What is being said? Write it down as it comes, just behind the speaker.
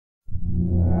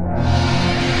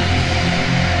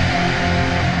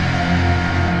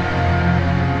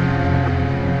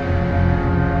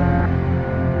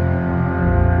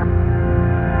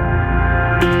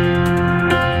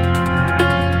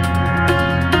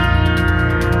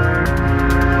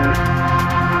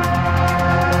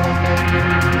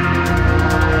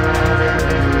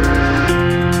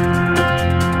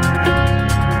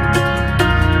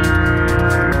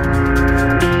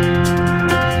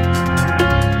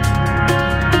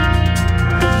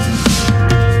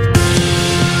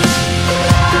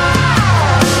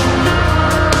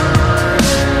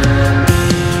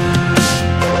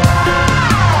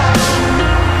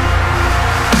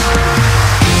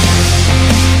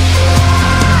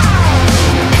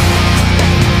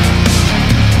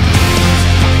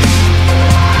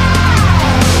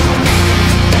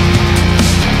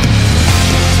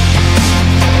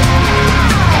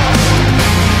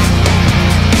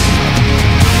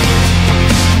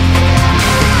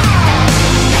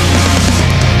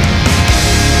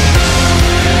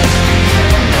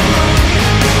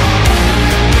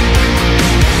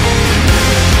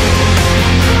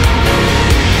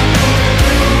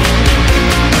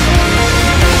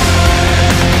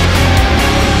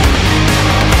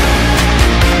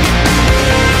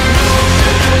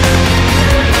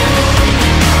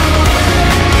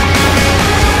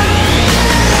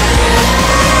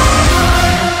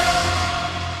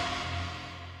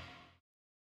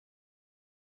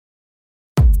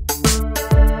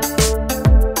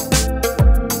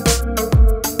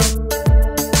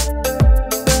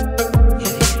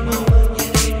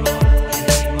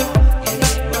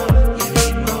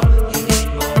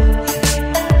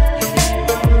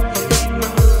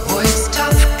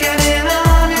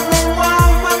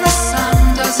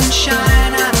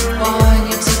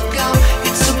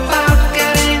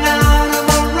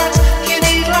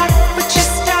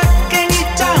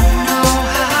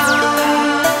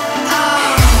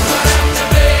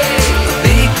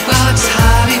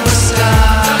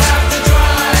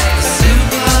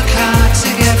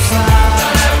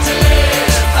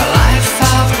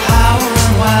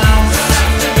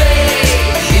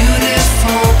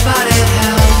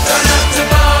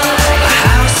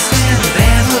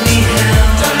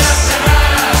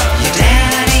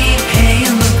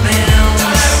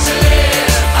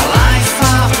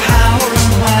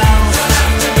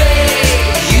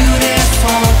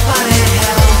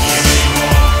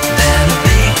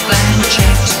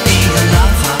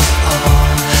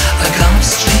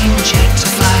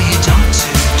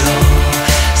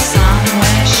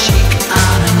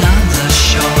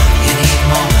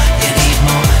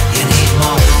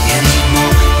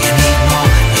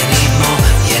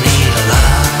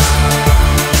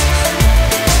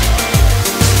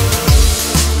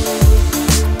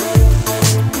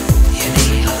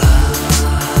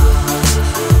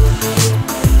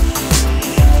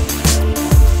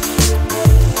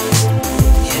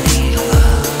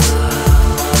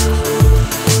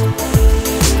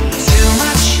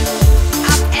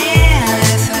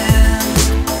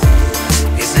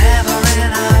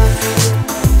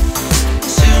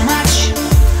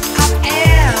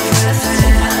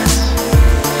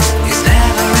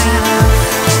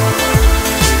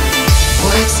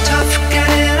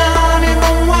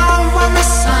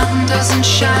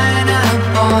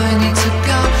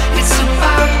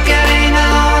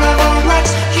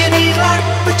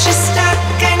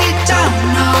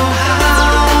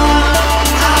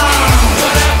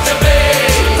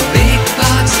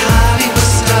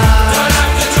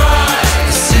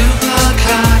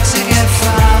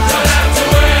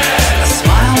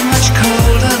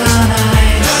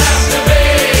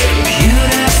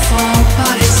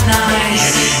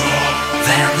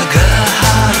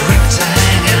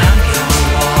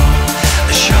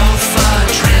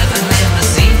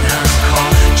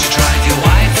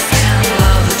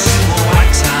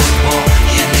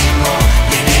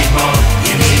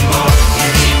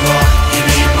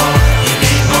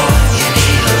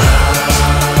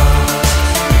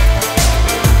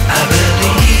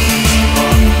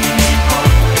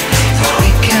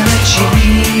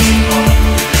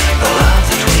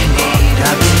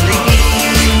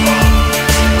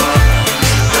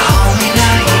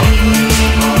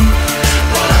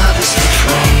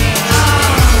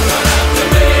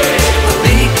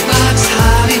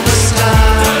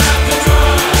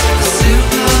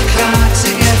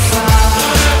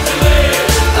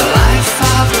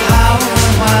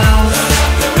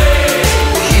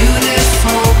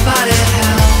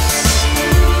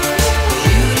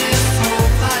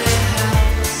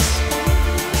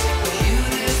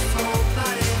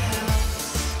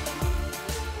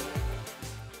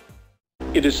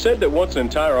said that once an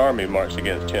entire army marched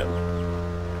against him.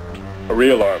 A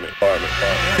real army. 1, 2,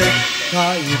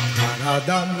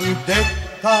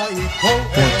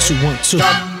 1, 2.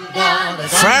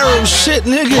 Pharaoh shit,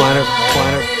 nigga.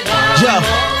 Yo,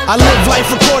 I live life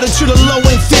according to the low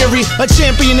end theory. A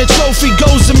champion, the trophy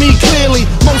goes to me clearly.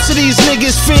 Most of these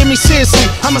niggas fear me seriously.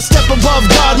 I'm a step above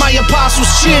God, my apostles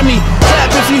cheer me. Clap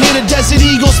if you hear the Desert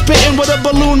Eagle spitting. With a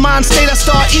balloon mind state, I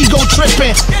start ego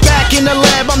tripping. Back in the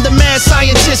lab, I'm the mad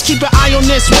scientist. Keep an eye on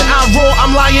this, when I roar,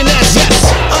 I'm lioness. Yes,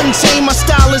 untamed, my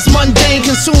style is mundane.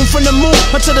 Consumed from the moon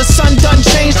until the sun done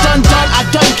changed. Done, I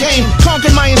done came.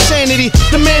 Conquered my insanity.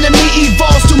 The man in me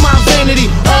evolves through my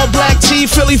vanity. All black tee,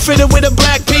 Philly fitted with a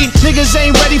black beat. Niggas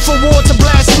ain't ready for war to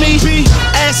blast me.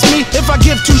 Ask me if I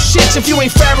give two shits. If you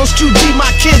ain't Pharaoh's QD,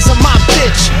 my kids are my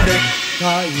bitch.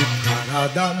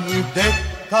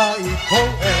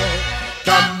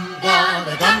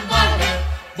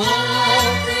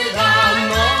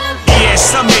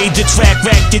 Yes, I made the track,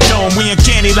 racked it on. We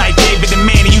uncanny like David and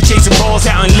Manny. You chasing balls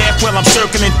out and left while I'm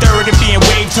circling third and being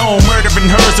waved home. Murdering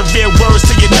hers are real words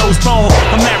to your nose bone.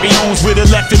 I'm Larry Holmes with a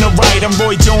left and a right. I'm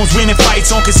Roy Jones winning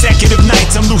fights on consecutive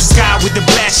nights. I'm Luke Sky with the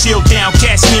blast shield down,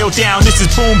 cash kneel down. This is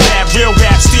boom bap, real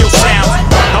rap, steel sound.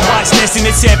 I watch Nesting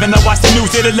at 7, I watch the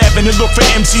news at 11 to look for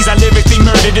MCs I lyrically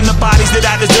murdered. And the bodies that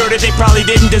I deserted, they probably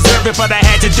didn't deserve it, but I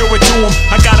had to do it to them.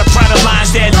 I got a pride of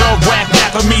lines that love rap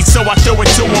back on me, so I throw it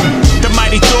to them. The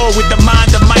mighty Thor with the mind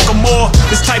of Michael Moore.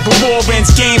 This type of war ends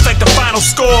games like the final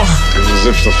score. As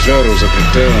if the pharaohs have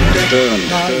returned.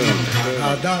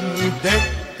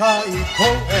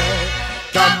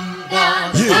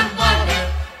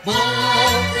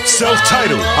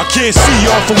 Self-titled, I can't see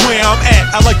y'all from where I'm at.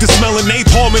 I like to smell a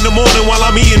napalm in the morning while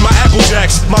I'm eating my Apple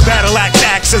Jacks. My battle axe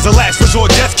acts as a last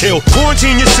resort death kill.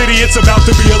 Quarantine your city, it's about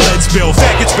to be a lead spill.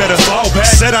 Faggots better fall back.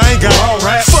 Said I ain't got all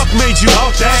rap. Fuck made you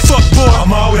out that. Fuck boy, I'm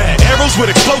all that. Arrows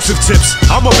with explosive tips.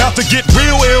 I'm about to get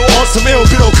real ill on some ill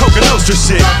Bill Coca Nostra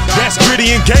shit. That's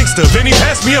gritty and gangster. Vinny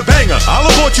passed me a banger. I'll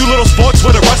abort you little sports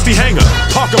with a rusty hanger.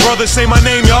 Parker brothers say my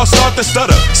name, y'all start to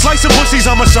stutter. Slicing pussies,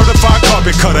 I'm a certified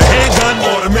carpet cutter. Handgun,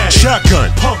 automatic, shotgun,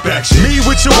 pump action. Me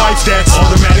with your wife, that's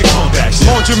automatic pump action.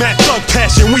 Laundromat, thug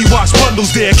passion, we wash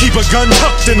bundles there. Keep a gun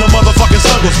tucked in the motherfucking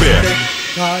snuggles bear.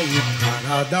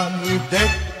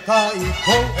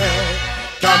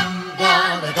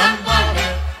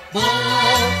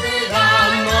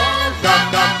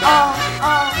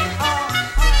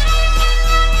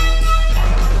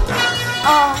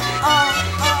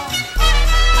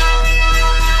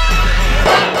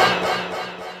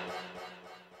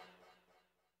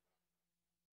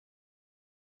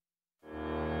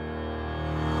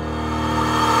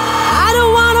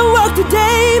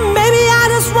 Today, maybe I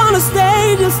just wanna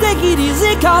stay, just take it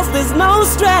easy, cause there's no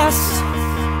stress.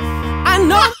 I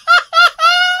know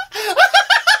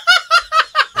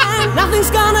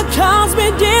nothing's gonna cause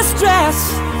me distress.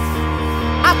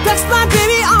 I text my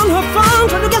baby on her phone,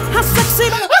 trying to get her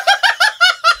sexy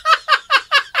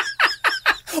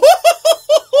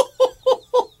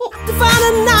to find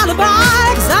an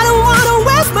alibi, cause I don't wanna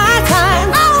waste my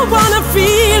time. I don't wanna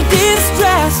feel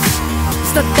distressed.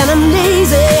 Stuck and I'm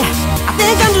lazy, I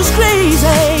think I'm just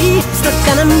crazy. Stuck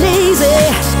and I'm lazy,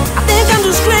 I think I'm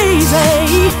just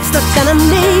crazy. Stuck and I'm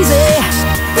lazy,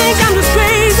 think I'm just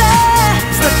crazy.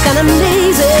 Stuck and I'm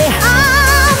lazy,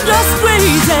 I'm just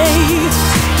crazy.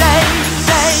 Day,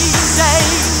 day, day,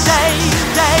 day,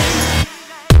 day.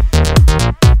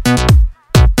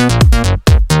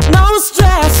 No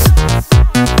stress.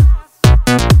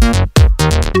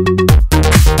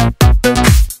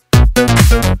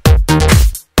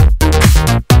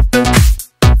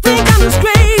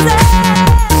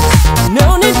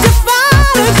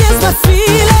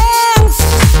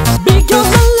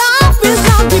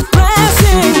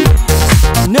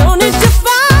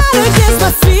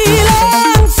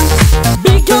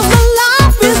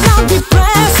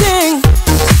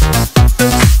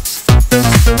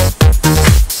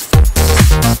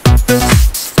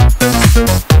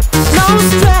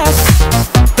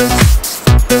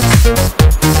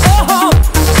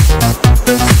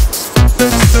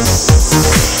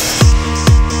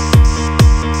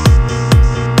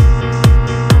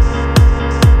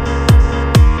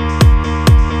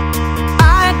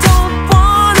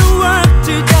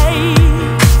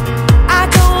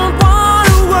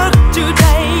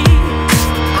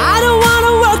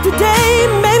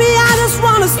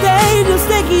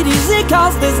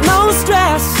 Cause there's no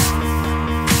stress.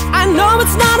 I know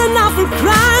it's not enough for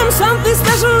crime. Something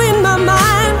special in my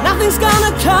mind. Nothing's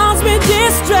gonna cause me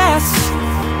distress.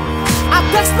 I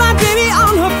text my baby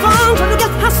on her phone, trying to get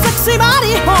her sexy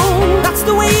body home. That's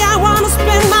the way I wanna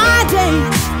spend my day.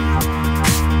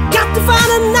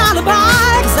 an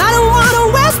alibi, 'cause I don't wanna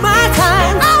waste my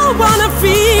time. I don't wanna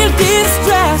feel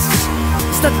distressed.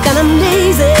 Stuck and I'm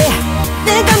lazy,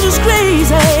 think I'm just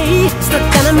crazy.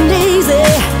 Stuck and I'm lazy,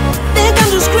 think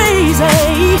I'm just crazy.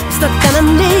 Stuck and I'm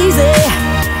lazy,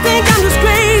 think I'm just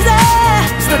crazy.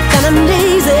 Stuck and I'm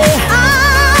lazy,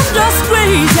 I'm just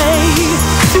crazy.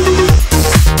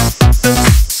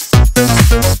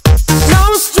 No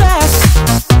stress,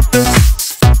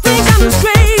 think I'm just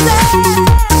crazy.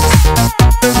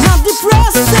 Not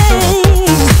depressing.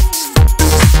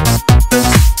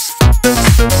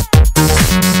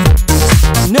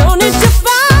 No need to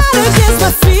fight against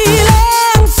my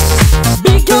feelings,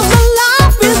 because my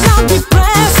life is not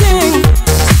depressing.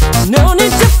 No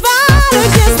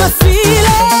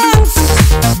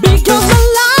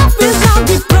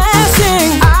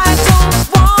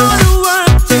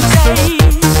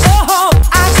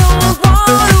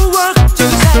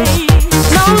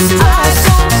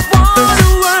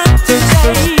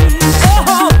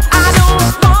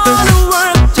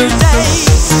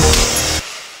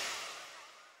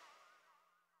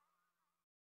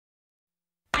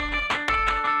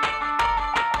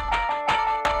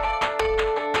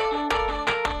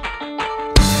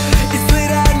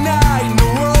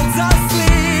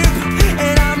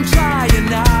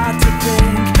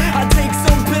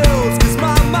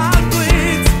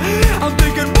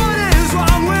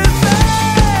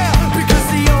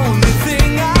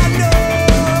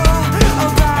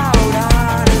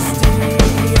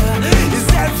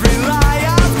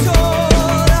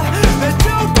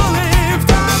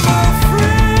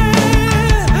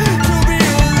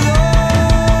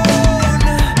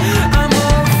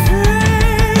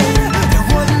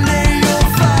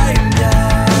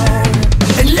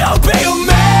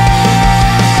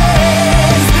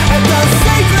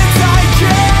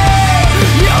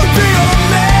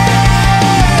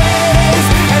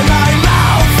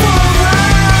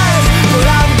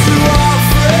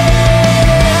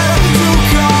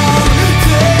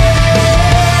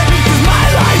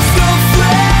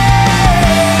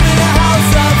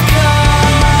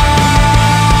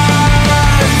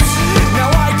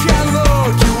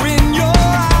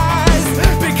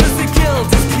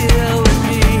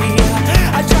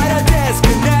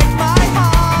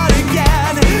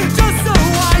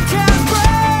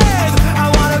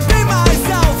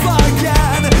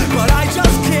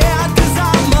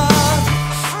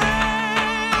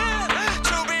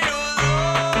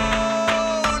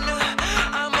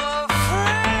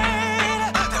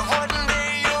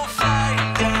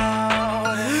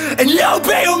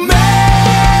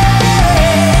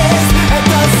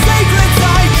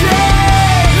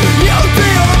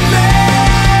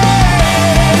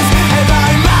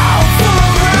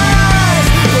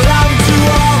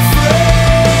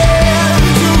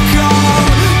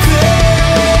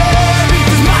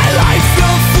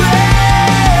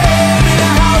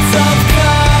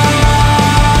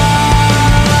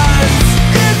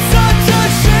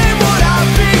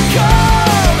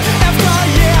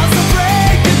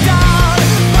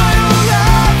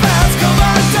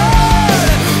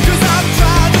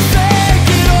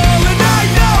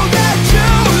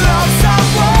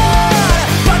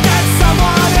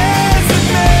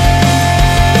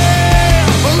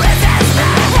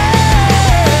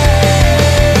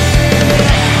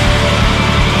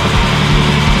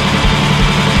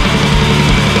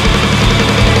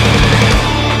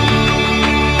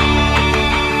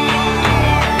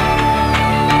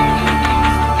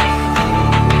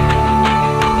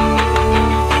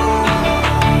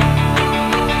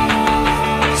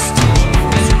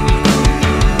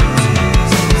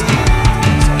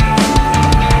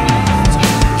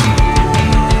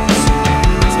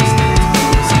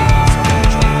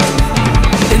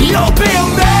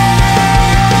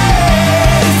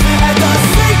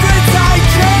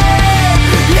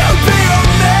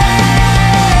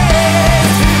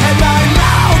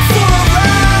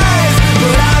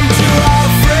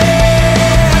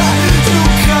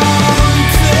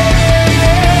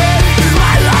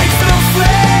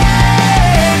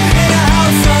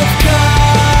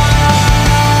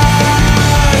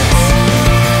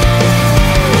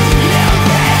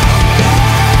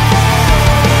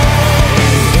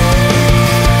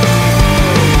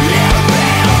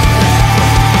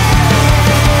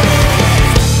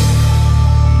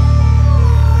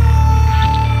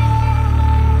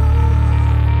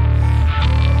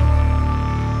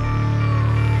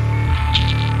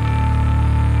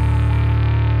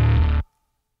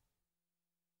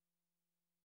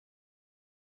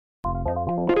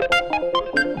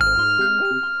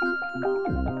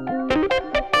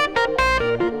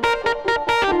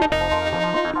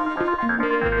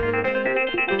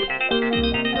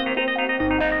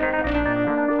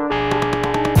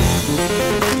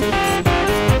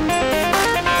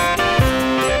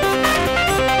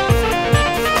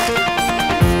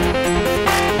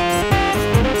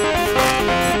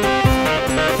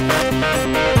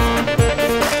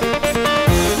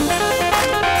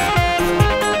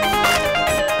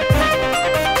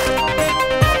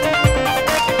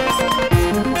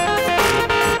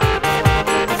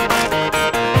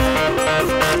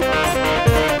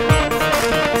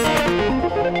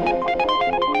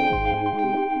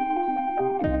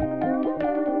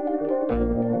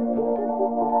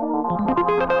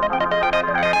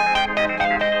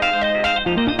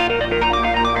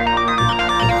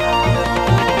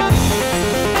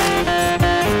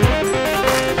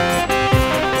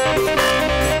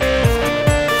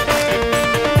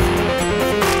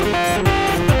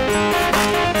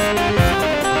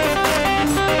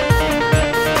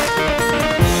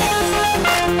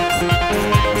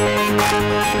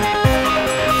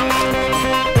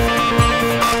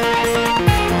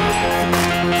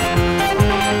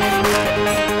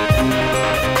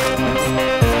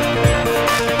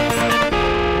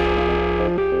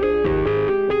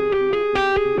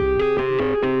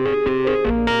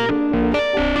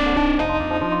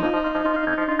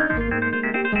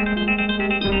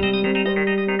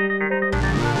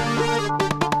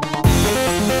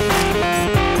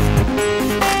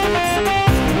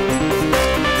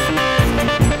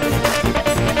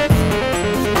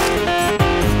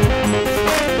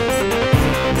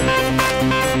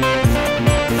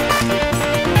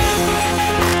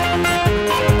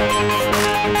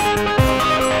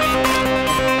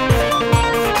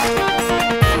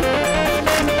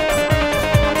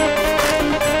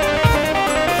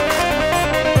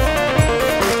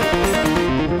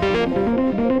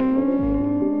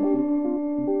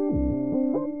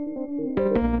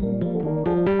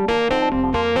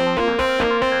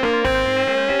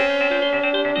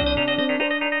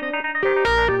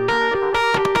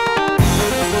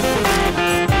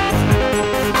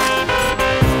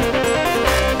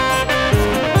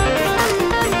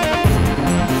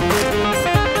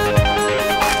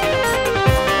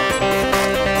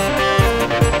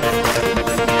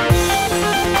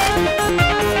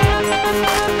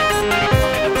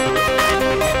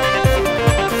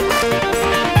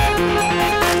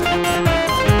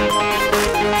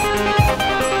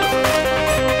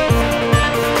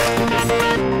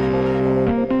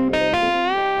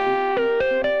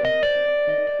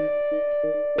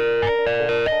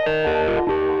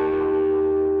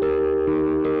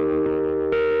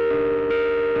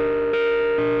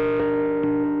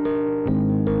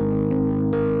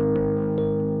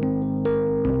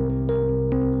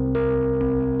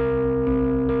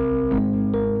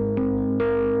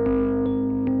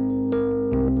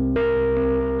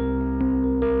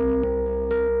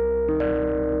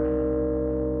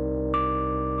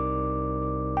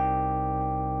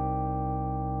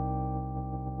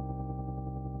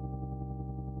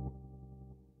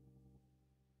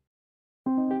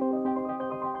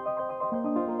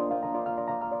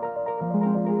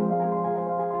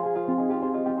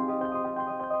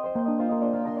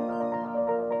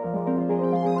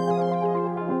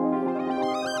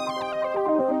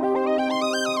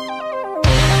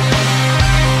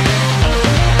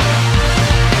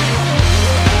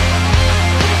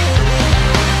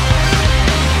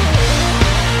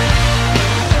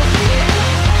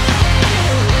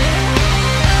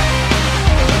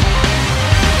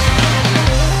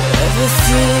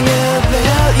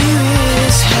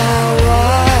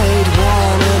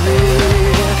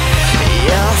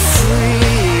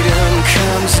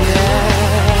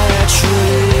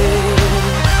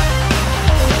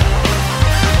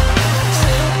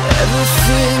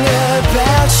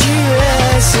about you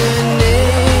resonates.